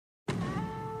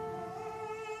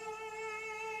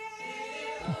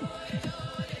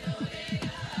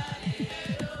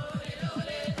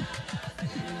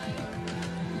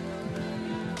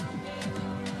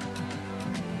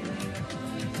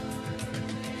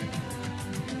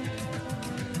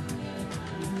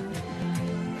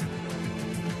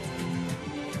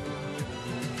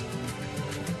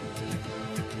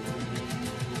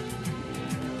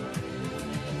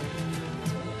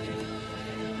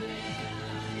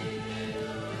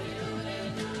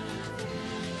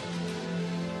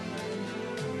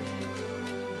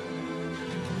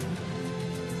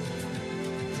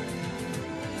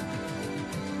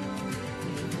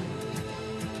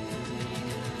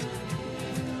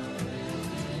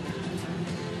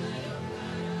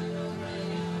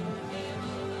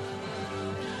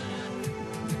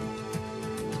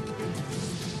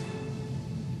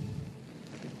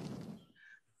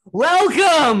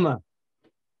Welcome,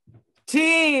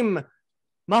 Team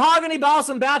Mahogany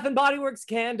Balsam Bath and Body Works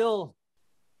Candle,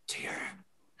 to your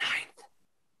 9th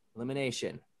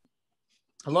elimination.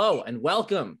 Hello and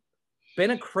welcome.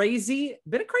 Been a crazy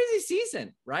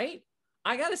season, right?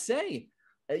 I gotta say,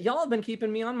 y'all have been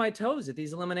keeping me on my toes at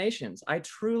these eliminations. I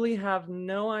truly have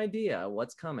no idea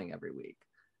what's coming every week.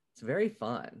 It's very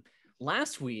fun.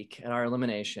 Last week at our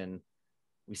elimination,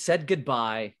 we said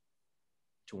goodbye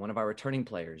to one of our returning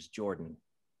players, Jordan,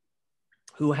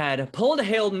 who had pulled a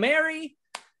Hail Mary.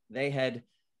 They had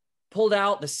pulled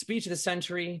out the speech of the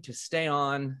century to stay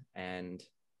on, and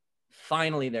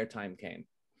finally their time came.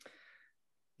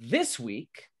 This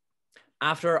week,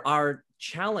 after our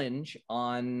challenge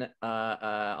on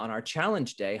our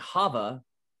challenge day, Chava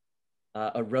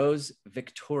arose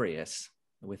victorious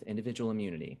with individual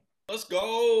immunity. Let's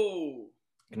go.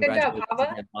 Congratulations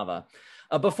again, Chava.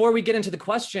 Before we get into the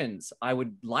questions, I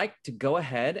would like to go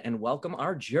ahead and welcome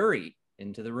our jury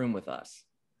into the room with us.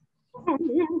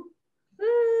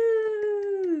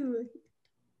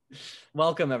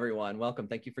 Welcome, everyone. Welcome.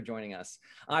 Thank you for joining us.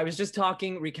 I was just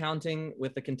recounting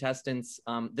with the contestants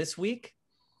this week.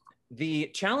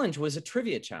 The challenge was a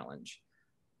trivia challenge.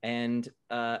 And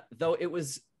though it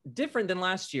was different than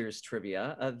last year's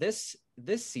trivia, this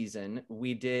season,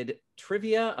 we did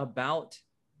trivia about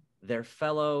their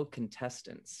fellow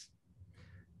contestants.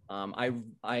 I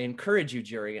encourage you,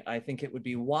 jury. I think it would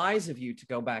be wise of you to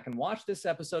go back and watch this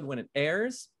episode when it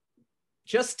airs,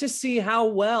 just to see how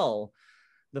well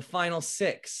the final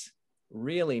 6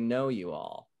 really know you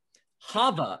all.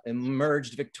 Chava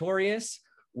emerged victorious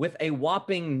with a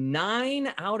whopping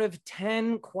 9 out of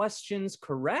 10 questions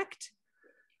correct.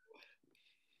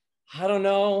 I don't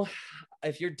know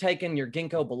if you're taking your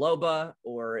ginkgo biloba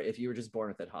or if you were just born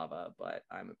with it, Chava, but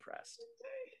I'm impressed.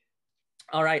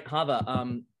 All right,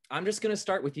 Chava, I'm just going to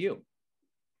start with you.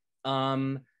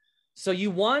 So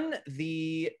you won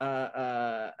the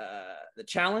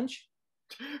challenge,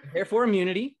 therefore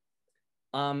immunity.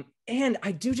 And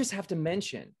I do just have to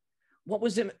mention, what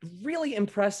was really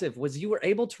impressive was you were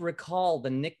able to recall the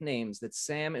nicknames that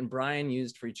Sam and Brian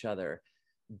used for each other,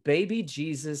 Baby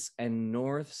Jesus and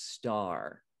North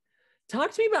Star.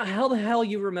 Talk to me about how the hell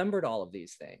you remembered all of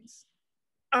these things.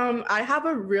 I have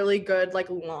a really good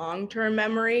long-term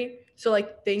memory. So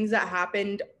things that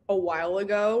happened a while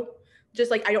ago,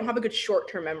 just I don't have a good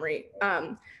short-term memory.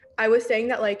 I was saying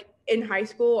that in high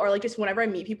school or just whenever I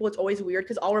meet people, it's always weird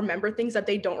because I'll remember things that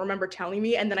they don't remember telling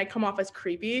me, and then I come off as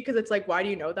creepy because it's why do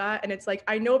you know that? And it's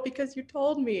I know it because you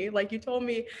told me. You told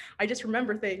me. I just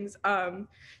remember things.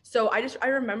 So I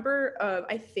remember.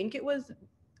 I think it was.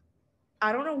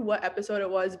 I don't know what episode it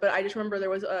was, but I just remember there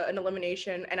was an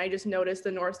elimination, and I just noticed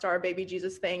the North Star Baby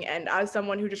Jesus thing. And as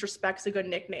someone who just respects a good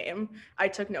nickname, I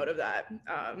took note of that.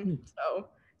 So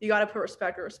you got to put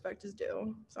respect where respect is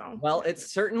due. So well, it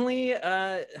certainly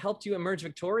helped you emerge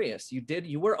victorious.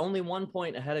 You were only 1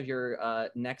 point ahead of your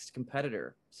next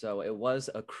competitor, so it was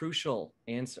a crucial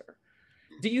answer.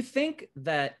 Do you think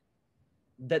that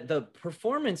the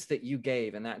performance that you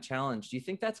gave in that challenge, do you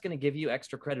think that's going to give you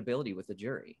extra credibility with the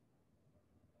jury?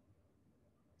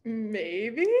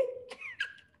 Maybe.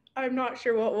 I'm not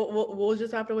sure. We'll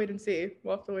just have to wait and see.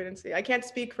 We'll have to wait and see. I can't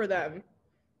speak for them.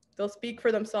 They'll speak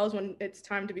for themselves when it's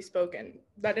time to be spoken.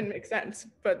 That didn't make sense,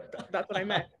 but that's what I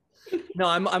meant. No,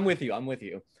 I'm with you. I'm with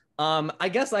you. I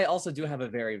guess I also do have a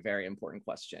very, very important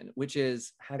question, which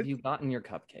is, have you gotten your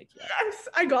cupcake yet? Yes,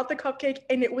 I got the cupcake,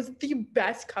 and it was the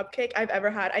best cupcake I've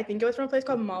ever had. I think it was from a place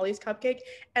called Molly's Cupcake,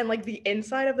 and the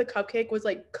inside of the cupcake was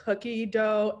cookie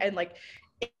dough, and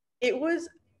it was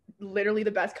literally the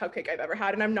best cupcake I've ever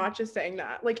had. And I'm not just saying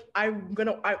that.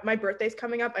 My birthday's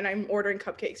coming up, and I'm ordering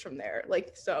cupcakes from there.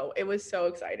 So it was so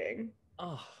exciting.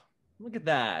 Oh, Look at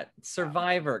that.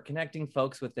 Survivor, connecting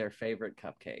folks with their favorite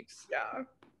cupcakes. Yeah.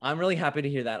 I'm really happy to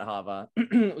hear that, Chava.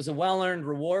 It was a well-earned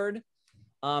reward.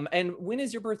 And when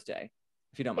is your birthday,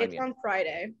 if you don't mind me? It's on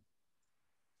Friday.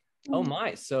 Oh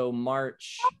my, so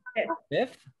March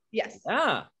 5th? Yes.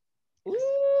 Ah.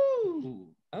 Ooh.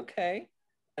 Okay.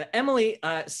 Emily,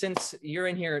 since you're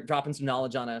in here dropping some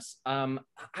knowledge on us,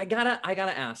 I gotta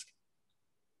ask,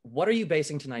 what are you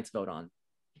basing tonight's vote on?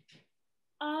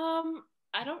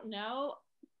 I don't know.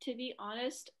 To be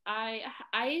honest,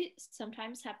 I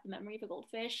sometimes have the memory of a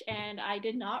goldfish, and I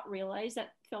did not realize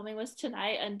that filming was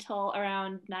tonight until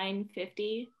around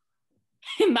 9:50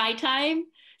 my time.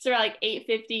 So like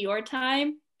 8:50 your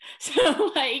time.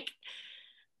 So like,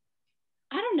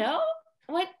 I don't know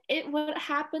what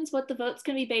happens, what the vote's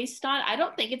gonna be based on. I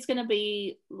don't think it's gonna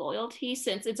be loyalty,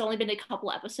 since it's only been a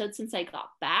couple episodes since I got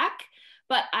back.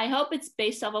 But I hope it's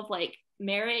based off of like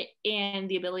merit and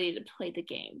the ability to play the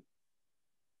game.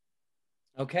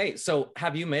 Okay, so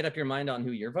have you made up your mind on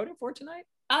who you're voting for tonight?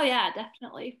 Oh yeah,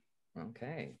 definitely.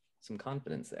 Okay, some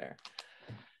confidence there.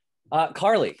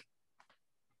 Carlie.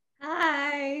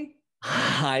 Hi.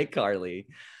 Hi, Carlie.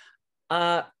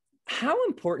 How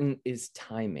important is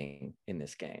timing in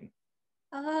this game?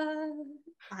 I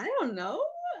don't know.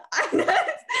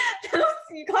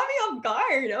 You caught me off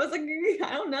guard. I was like,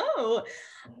 I don't know.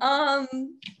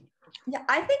 Yeah,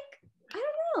 I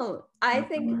don't know. I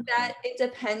think that it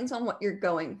depends on what you're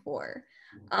going for.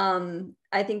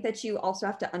 I think that you also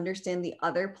have to understand the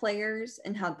other players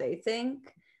and how they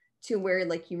think, to where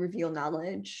like you reveal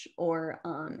knowledge or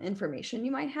information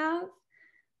you might have.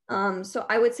 So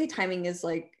I would say timing is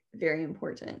like very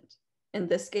important in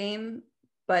this game,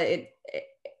 but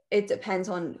it depends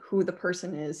on who the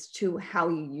person is to how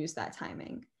you use that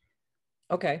timing.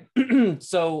 Okay.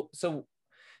 So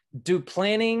do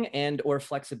planning and or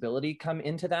flexibility come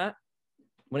into that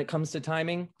when it comes to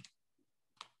timing?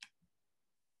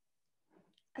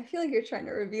 I feel like you're trying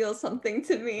to reveal something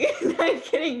to me. I'm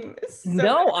kidding.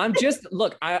 No, I'm just,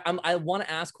 look, I want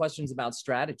to ask questions about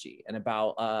strategy and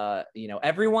about,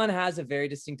 everyone has a very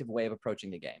distinctive way of approaching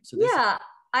the game. So this yeah,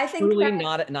 I think truly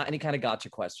not any kind of gotcha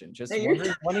question. Just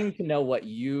No, wanting to know what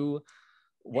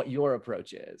your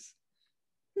approach is.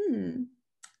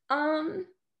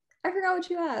 I forgot what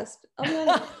you asked. I'll be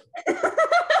honest.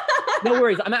 No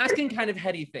worries. I'm asking kind of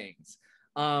heady things.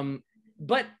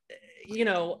 But,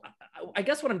 I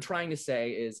guess what I'm trying to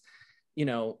say is,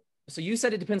 so you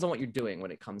said it depends on what you're doing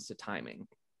when it comes to timing.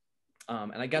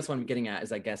 And I guess what I'm getting at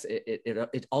is, I guess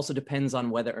it also depends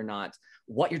on whether or not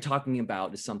what you're talking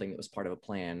about is something that was part of a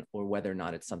plan, or whether or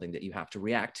not it's something that you have to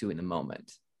react to in the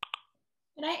moment.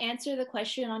 Can I answer the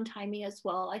question on timing as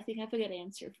well? I think I have a good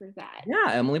answer for that.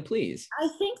 Yeah, Emily, please. I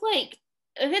think like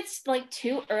if it's like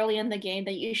too early in the game,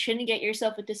 that you shouldn't get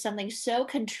yourself into something so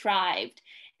contrived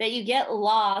that you get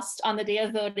lost on the day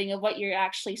of voting of what you're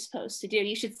actually supposed to do.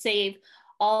 You should save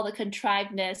all the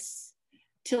contrivedness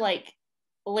to like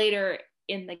later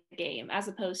in the game as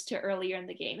opposed to earlier in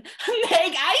the game.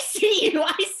 Meg, I see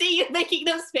you making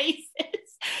those faces.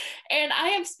 And I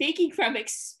am speaking from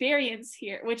experience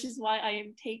here, which is why I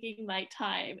am taking my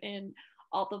time in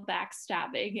all the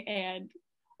backstabbing and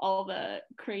all the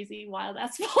crazy wild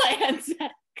ass plans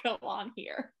that go on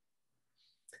here.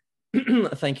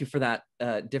 Thank you for that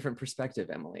different perspective,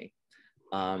 Emily.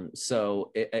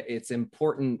 So it's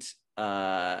important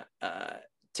to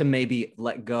maybe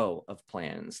let go of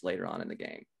plans later on in the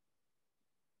game.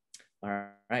 All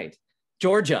right,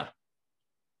 Georgia.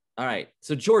 All right,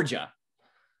 so Georgia.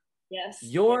 Yes.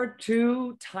 Your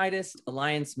two tightest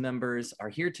alliance members are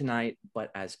here tonight,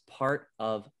 but as part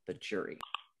of the jury.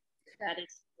 That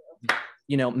is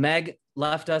true. Meg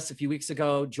left us a few weeks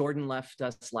ago. Jordan left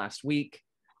us last week.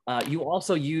 You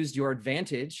also used your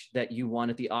advantage that you won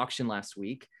at the auction last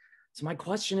week. So my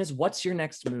question is, what's your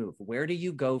next move? Where do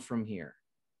you go from here?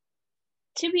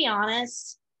 To be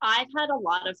honest, I've had a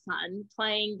lot of fun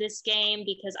playing this game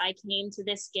because I came to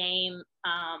this game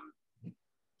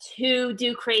to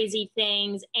do crazy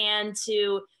things and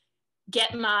to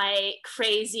get my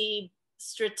crazy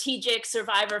strategic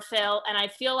survivor fill. And I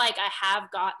feel like I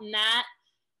have gotten that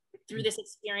through this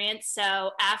experience. So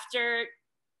after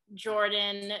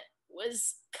Jordan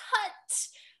was cut,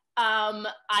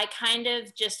 I kind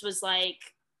of just was like,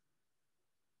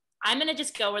 I'm going to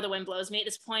just go where the wind blows me at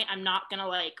this point. I'm not going to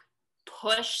like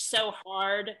push so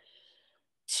hard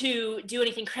to do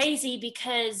anything crazy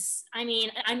because I've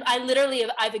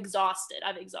exhausted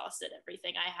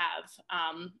everything I have.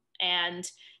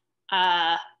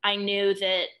 I knew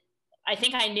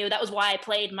that was why I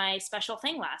played my special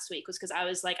thing last week, was because I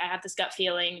was like, I have this gut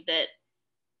feeling that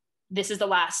this is the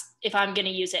last, if I'm going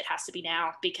to use it, it has to be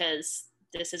now, because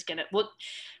this is going to, well,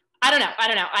 I don't know.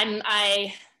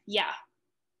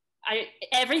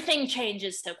 Everything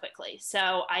changes so quickly.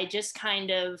 So I just kind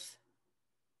of,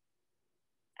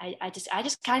 I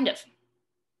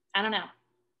don't know.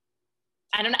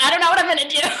 I don't know what I'm going to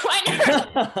do. I never know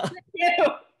what I'm gonna do.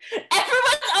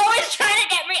 Everyone's always trying to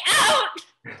get me out.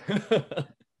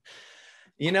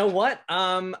 You know what?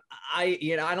 I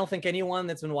don't think anyone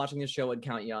that's been watching this show would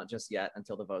count you out just yet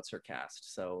until the votes are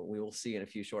cast. So we will see in a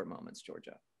few short moments,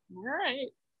 Georgia. All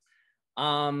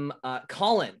right.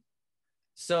 Colin.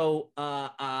 So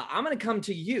I'm going to come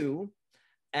to you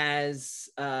as,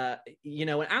 and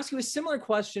ask you a similar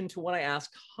question to what I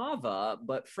asked Chava,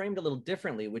 but framed a little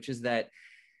differently, which is that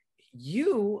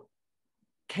you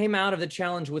came out of the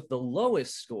challenge with the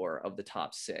lowest score of the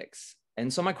top 6.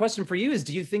 And so my question for you is,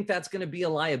 do you think that's going to be a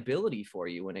liability for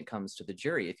you when it comes to the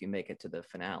jury if you make it to the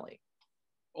finale?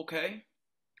 Okay.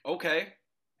 I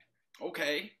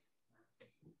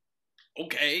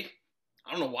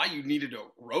don't know why you needed to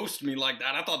roast me like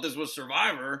that. I thought this was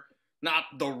Survivor, not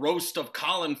the roast of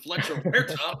Colin Fletcher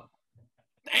Huerta.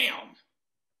 Damn.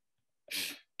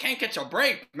 Can't catch a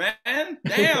break, man.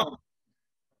 Damn.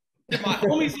 Did my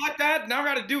homies like that? Now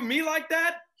got to do me like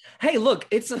that? Hey, look,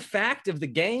 it's a fact of the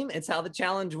game. It's how the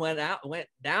challenge went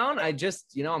down. I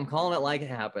just, I'm calling it like it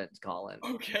happened, Colin.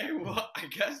 Okay, well, I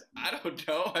guess, I don't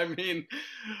know. I mean,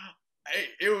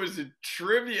 it was a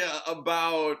trivia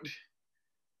about,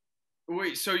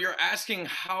 wait, so you're asking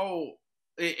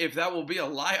if that will be a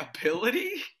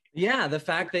liability? Yeah, the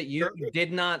fact that you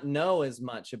did not know as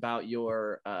much about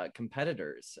your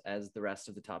competitors as the rest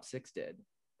of the top 6 did.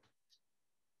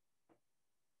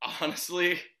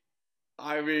 Honestly,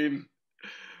 I mean,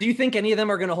 do you think any of them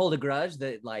are going to hold a grudge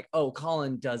that, like, oh,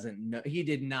 Colin doesn't know, he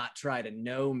did not try to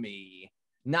know me,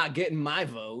 not getting my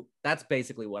vote? That's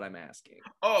basically what I'm asking.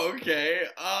 Oh, okay.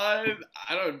 I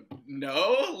don't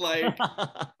know. Like,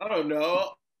 I don't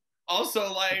know.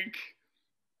 Also, like,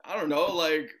 I don't know.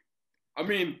 Like, I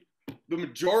mean, the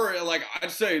majority, like,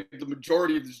 I'd say the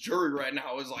majority of this jury right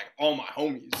now is, like, all my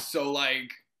homies. So,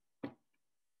 like,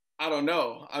 I don't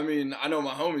know. I mean, I know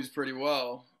my homies pretty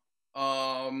well.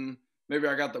 Maybe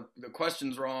I got the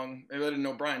questions wrong. Maybe I didn't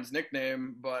know Brian's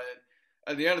nickname, but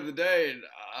at the end of the day,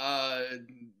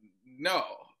 no.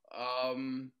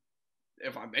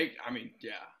 If I make, I mean,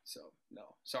 yeah. So no,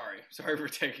 sorry for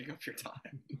taking up your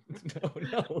time.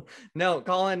 No,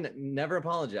 Colin, never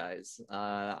apologize.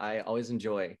 I always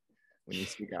enjoy when you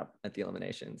speak up at the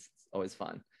eliminations. It's always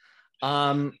fun.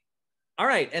 All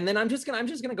right, and then I'm just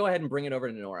gonna go ahead and bring it over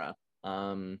to Nora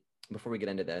before we get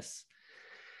into this.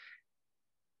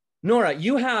 Nora,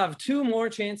 you have 2 more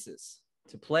chances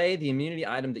to play the immunity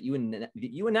item that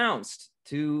you announced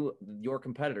to your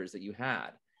competitors that you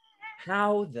had.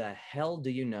 How the hell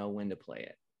do you know when to play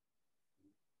it?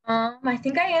 I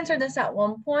think I answered this at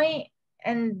one point,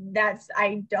 and that's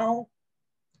I don't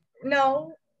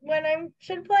know when I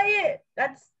should play it.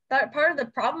 That's that part of the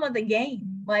problem of the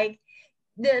game. Like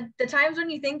the times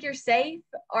when you think you're safe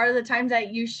are the times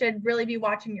that you should really be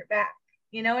watching your back.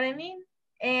 You know what I mean?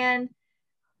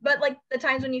 But like the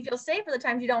times when you feel safe are the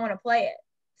times you don't want to play it.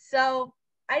 So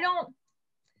I don't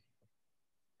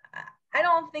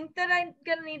think that I'm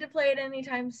gonna need to play it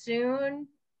anytime soon,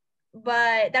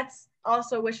 but that's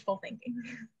also wishful thinking.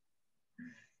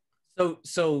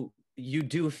 So you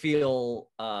do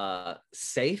feel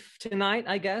safe tonight,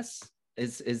 I guess?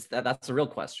 Is that's a real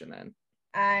question then?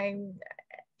 I'm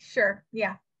sure,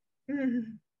 yeah.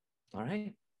 All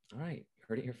right.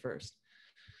 Heard it here first.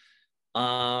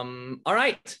 All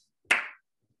right.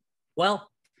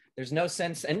 Well, there's no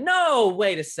sense. And no,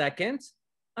 wait a second.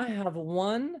 I have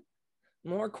one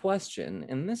more question,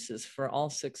 and this is for all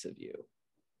 6 of you.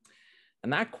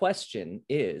 And that question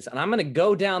is, and I'm going to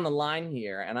go down the line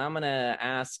here, and I'm going to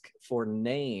ask for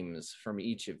names from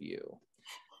each of you.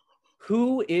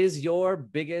 Who is your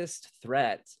biggest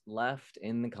threat left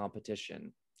in the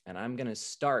competition? And I'm going to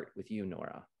start with you,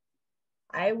 Nora.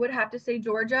 I would have to say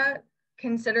Georgia,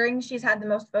 considering she's had the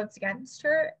most votes against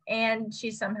her, and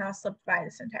she's somehow slipped by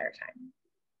this entire time.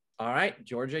 All right,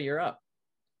 Georgia, you're up.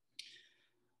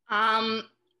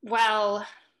 Well,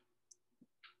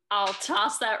 I'll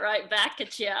toss that right back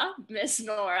at you, Miss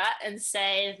Nora, and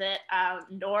say that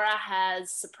Nora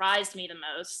has surprised me the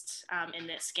most in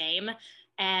this game,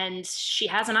 and she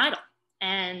has an idol,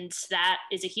 and that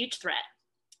is a huge threat.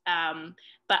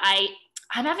 But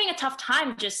I'm having a tough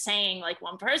time just saying like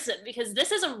one person, because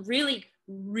this is a really,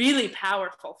 really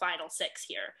powerful final 6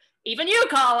 here. Even you,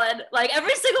 Colin, like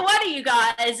every single one of you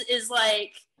guys is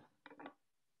like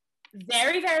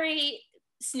very, very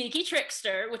sneaky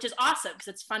trickster, which is awesome because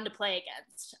it's fun to play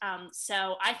against.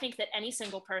 So I think that any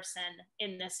single person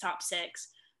in this top 6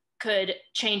 could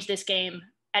change this game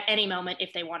at any moment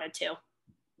if they wanted to.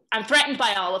 I'm threatened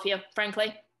by all of you,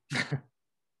 frankly.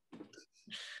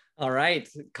 All right,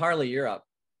 Carlie, you're up.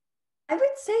 I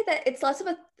would say that it's less of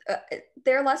a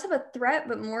they're less of a threat,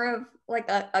 but more of like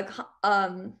a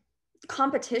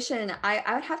competition.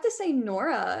 I would have to say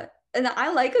Nora, and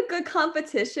I like a good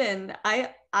competition.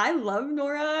 I love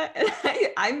Nora, and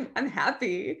I'm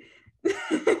happy.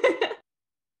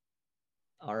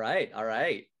 All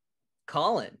right.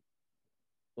 Colin,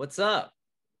 what's up?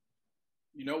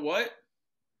 You know what?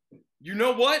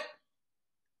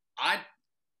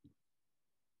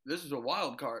 This is a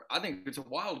wild card. I think it's a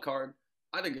wild card.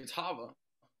 I think it's Chava.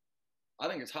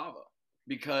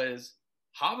 Because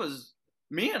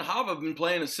me and Chava have been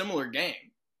playing a similar game.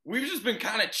 We've just been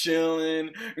kind of chilling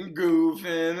and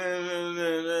goofing,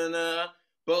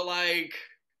 but like,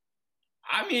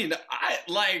 I mean,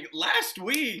 last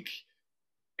week,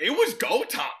 it was go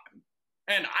time,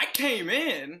 and I came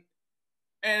in,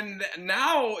 and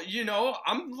now,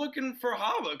 I'm looking for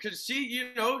Chava, because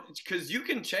because you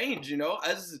can change,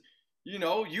 as,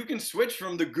 you can switch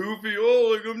from the goofy,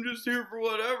 I'm just here for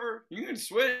whatever. You can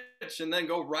switch and then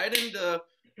go right into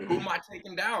who am I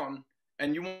taking down,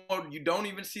 and you don't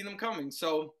even see them coming.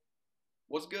 So,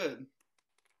 what's good?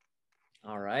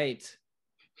 All right.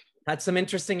 Had some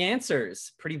interesting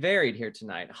answers. Pretty varied here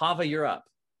tonight. Chava, you're up.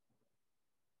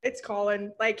 It's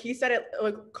Colin. Like he said it,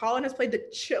 like Colin has played the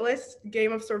chillest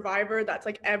game of Survivor that's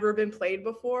like ever been played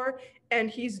before.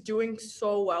 And he's doing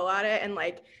so well at it. And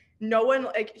like no one,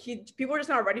 like people are just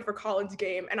not ready for Colin's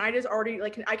game. And I just already,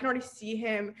 like, I can already see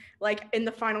him like in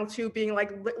the final 2 being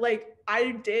like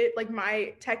I did, like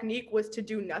my technique was to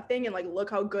do nothing. And like, look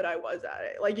how good I was at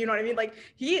it. Like, you know what I mean? Like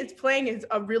he is playing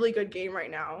a really good game right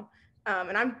now.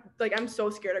 And I'm so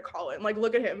scared of Colin. Like,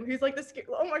 look at him. He's like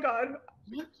oh my God.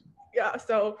 Yeah,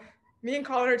 so me and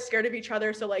Colin are scared of each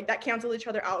other, so like that cancels each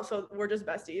other out, so we're just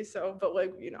besties. So, but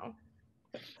like,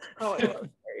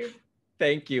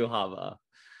 Thank you, Chava.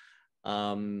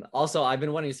 Also, I've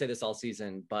been wanting to say this all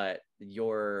season, but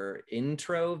your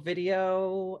intro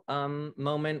video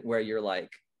moment where you're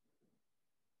like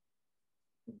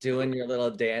doing your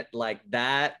little dance, like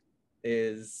that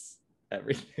is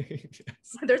everything.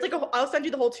 There's like I'll send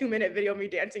you the whole 2-minute video of me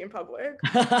dancing in public.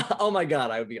 Oh my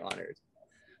God, I would be honored.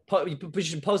 We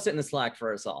should post it in the Slack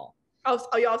for us all.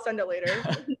 I'll send it later.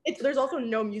 There's also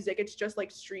no music. It's just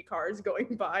like streetcars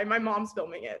going by. My mom's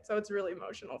filming it, so it's really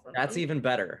emotional for me. That's even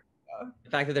better. Yeah. The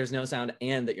fact that there's no sound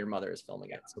and that your mother is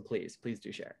filming it. So please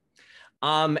do share.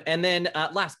 And then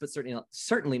last but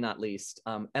certainly not least,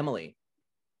 Emily.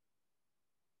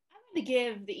 I'm going to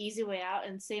give the easy way out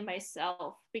and say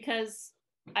myself, because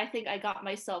I think I got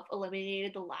myself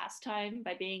eliminated the last time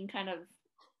by being kind of,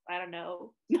 I don't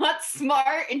know, not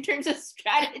smart in terms of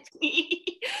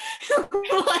strategy.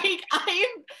 Like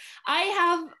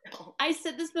I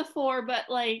said this before, but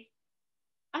like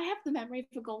I have the memory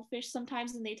of a goldfish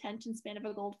sometimes and the attention span of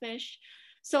a goldfish.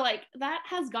 So like that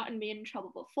has gotten me in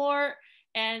trouble before,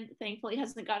 and thankfully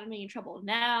hasn't gotten me in trouble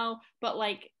now. But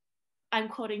like I'm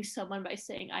quoting someone by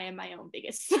saying I am my own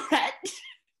biggest threat.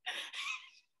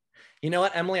 You know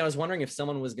what, Emily? I was wondering if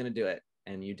someone was going to do it,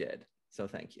 and you did. So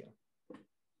thank you.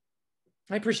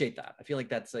 I appreciate that. I feel like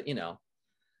that's, you got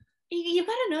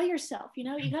to know yourself, you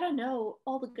got to know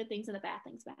all the good things and the bad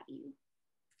things about you.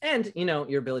 And,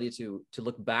 your ability to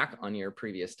look back on your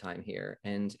previous time here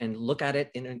and look at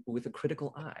it with a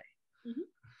critical eye.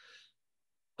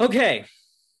 Mm-hmm. Okay.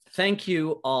 Thank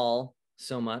you all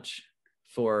so much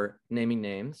for naming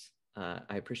names. I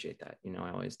appreciate that. I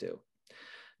always do.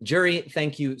 Jury,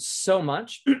 thank you so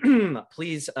much.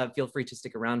 Please feel free to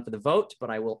stick around for the vote,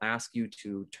 but I will ask you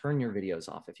to turn your videos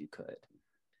off if you could.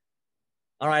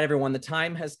 All right, everyone, the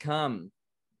time has come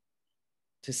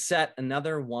to set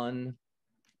another one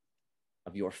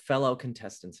of your fellow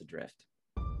contestants adrift.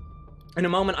 In a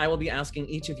moment, I will be asking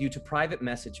each of you to private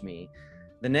message me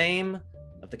the name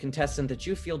of the contestant that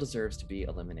you feel deserves to be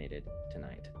eliminated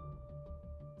tonight.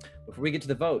 Before we get to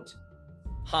the vote,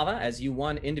 Chava, as you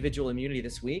won individual immunity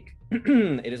this week,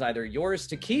 it is either yours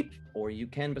to keep or you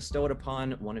can bestow it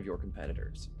upon one of your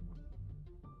competitors.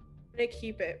 I'm gonna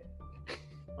keep it.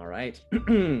 All right.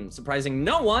 Surprising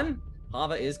no one,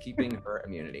 Chava is keeping her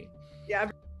immunity. Yeah,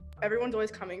 everyone's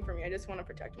always coming for me. I just want to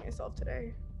protect myself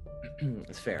today.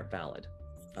 It's fair, valid,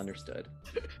 understood.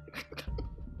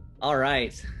 All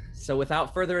right. So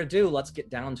without further ado, let's get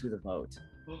down to the vote.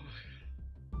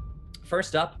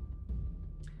 First up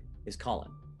is Colin,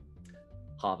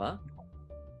 Chava,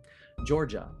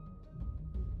 Georgia,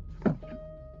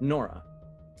 Nora,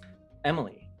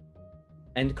 Emily,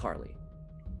 and Carlie.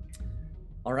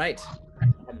 All right,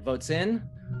 votes in.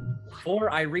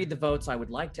 Before I read the votes, I would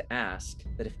like to ask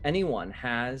that if anyone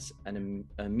has an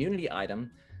immunity item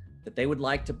that they would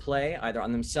like to play either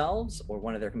on themselves or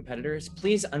one of their competitors,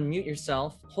 please unmute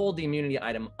yourself, hold the immunity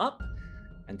item up,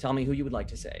 and tell me who you would like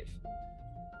to save.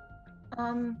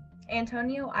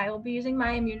 Antonio, I will be using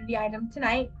my immunity item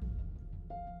tonight.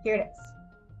 Here it is.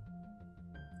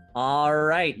 All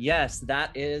right, yes,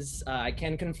 that is, I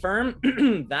can confirm,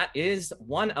 that is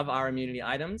one of our immunity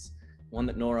items, one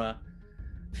that Nora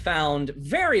found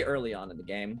very early on in the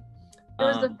game. It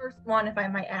was the first one, if I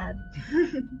might add.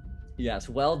 Yes,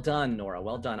 well done, Nora,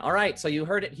 well done. All right, so you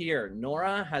heard it here.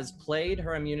 Nora has played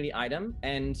her immunity item,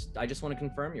 and I just want to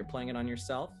confirm you're playing it on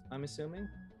yourself, I'm assuming?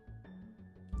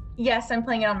 Yes, I'm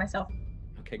playing it on myself.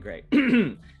 Okay, great.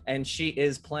 And she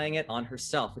is playing it on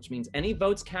herself, which means any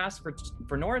votes cast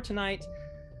for Nora tonight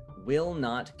will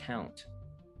not count.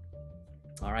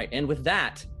 All right, and with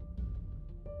that,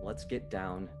 let's get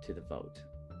down to the vote.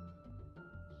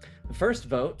 The first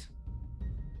vote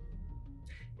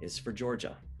is for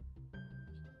Georgia.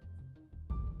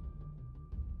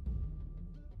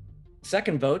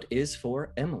 Second vote is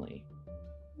for Emily.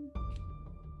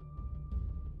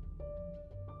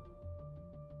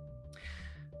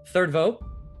 Third vote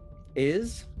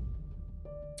is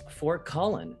for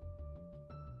Colin.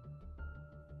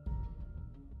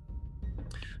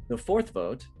 The fourth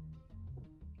vote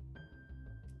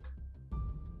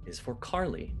is for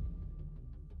Carlie.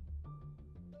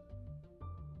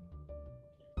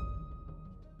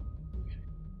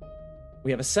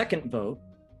 We have a second vote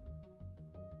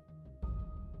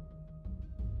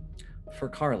for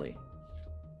Carlie.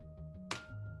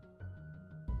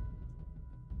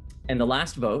 And the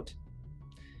last vote,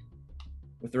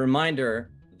 with the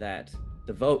reminder that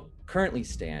the vote currently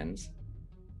stands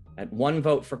at 1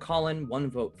 vote for Colin, 1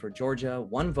 vote for Georgia,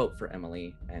 1 vote for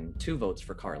Emily, and 2 votes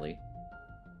for Carlie.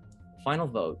 Final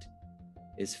vote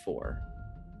is for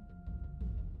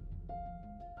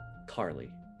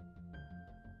Carlie.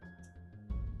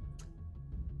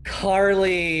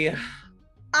 Carlie.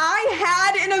 I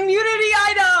had an immunity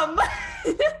item.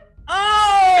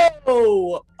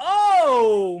 Oh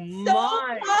So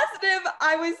my. positive.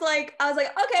 I was like,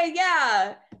 okay,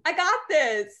 yeah, I got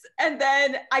this. And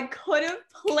then I could have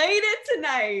played it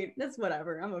tonight. That's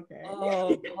whatever. I'm okay.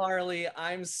 Oh, Carlie,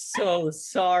 I'm so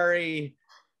sorry.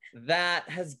 That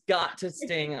has got to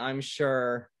sting, I'm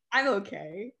sure. I'm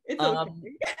okay. It's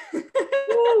okay.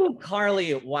 Ooh,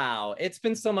 Carlie, wow. It's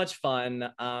been so much fun.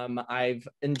 I've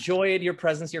enjoyed your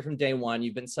presence here from day one.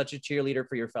 You've been such a cheerleader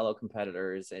for your fellow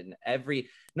competitors, and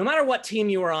no matter what team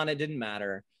you were on, it didn't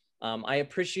matter. I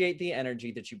appreciate the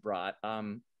energy that you brought.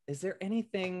 Is there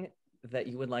anything that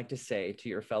you would like to say to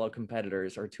your fellow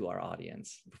competitors or to our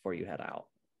audience before you head out?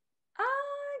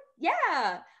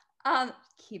 Yeah.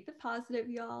 Keep it positive,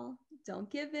 y'all. Don't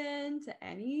give in to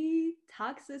any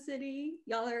toxicity.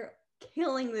 Y'all are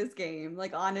killing this game.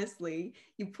 Like, honestly,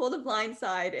 you pulled a blind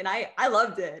side, and I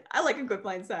loved it. I like a good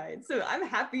blind side, so I'm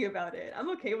happy about it. I'm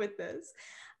okay with this.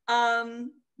 Y'all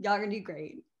are gonna do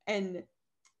great, and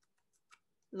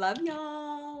love y'all.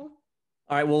 All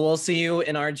right, well, we'll see you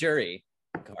in our jury,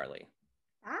 Carlie.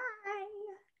 Bye.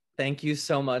 Thank you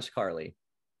so much, Carlie.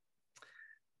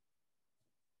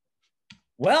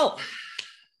 Well,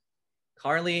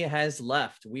 Carlie has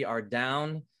left. We are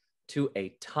down to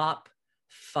a top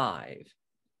 5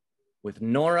 with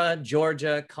Nora,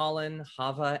 Georgia, Colin,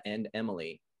 Chava, and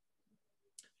Emily.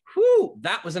 Whew,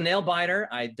 that was a nail biter.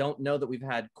 I don't know that we've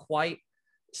had quite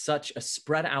such a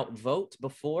spread out vote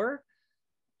before.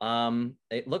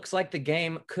 It looks like the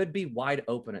game could be wide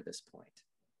open at this point.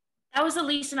 That was the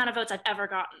least amount of votes I've ever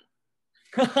gotten.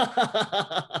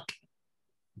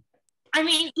 I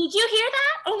mean, did you hear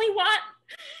that? Only 1.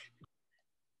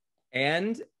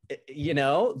 And you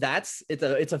know, it's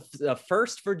a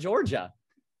first for Georgia.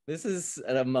 This is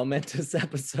a momentous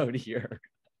episode here.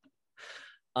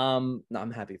 No,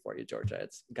 I'm happy for you, Georgia.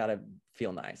 It's gotta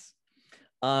feel nice.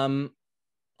 All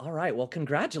right, well,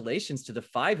 congratulations to the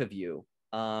 5 of you.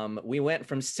 We went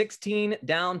from 16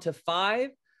 down to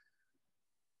 5.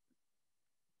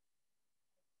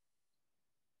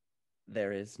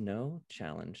 There is no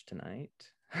challenge tonight.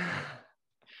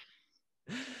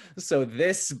 So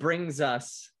this brings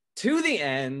us to the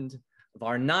end of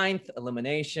our 9th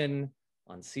elimination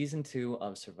on season 2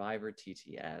 of Survivor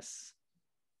TTS.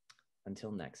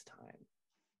 Until next time.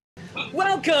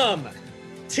 Welcome,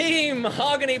 Team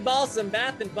Mahogany Balsam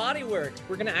Bath and Body Works.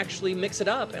 We're gonna actually mix it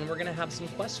up, and we're gonna have some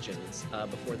questions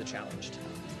before the challenge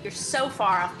tonight. You're so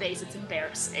far off base, it's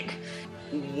embarrassing.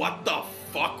 What the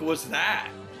fuck was that?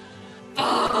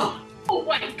 Oh, Oh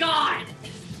my god!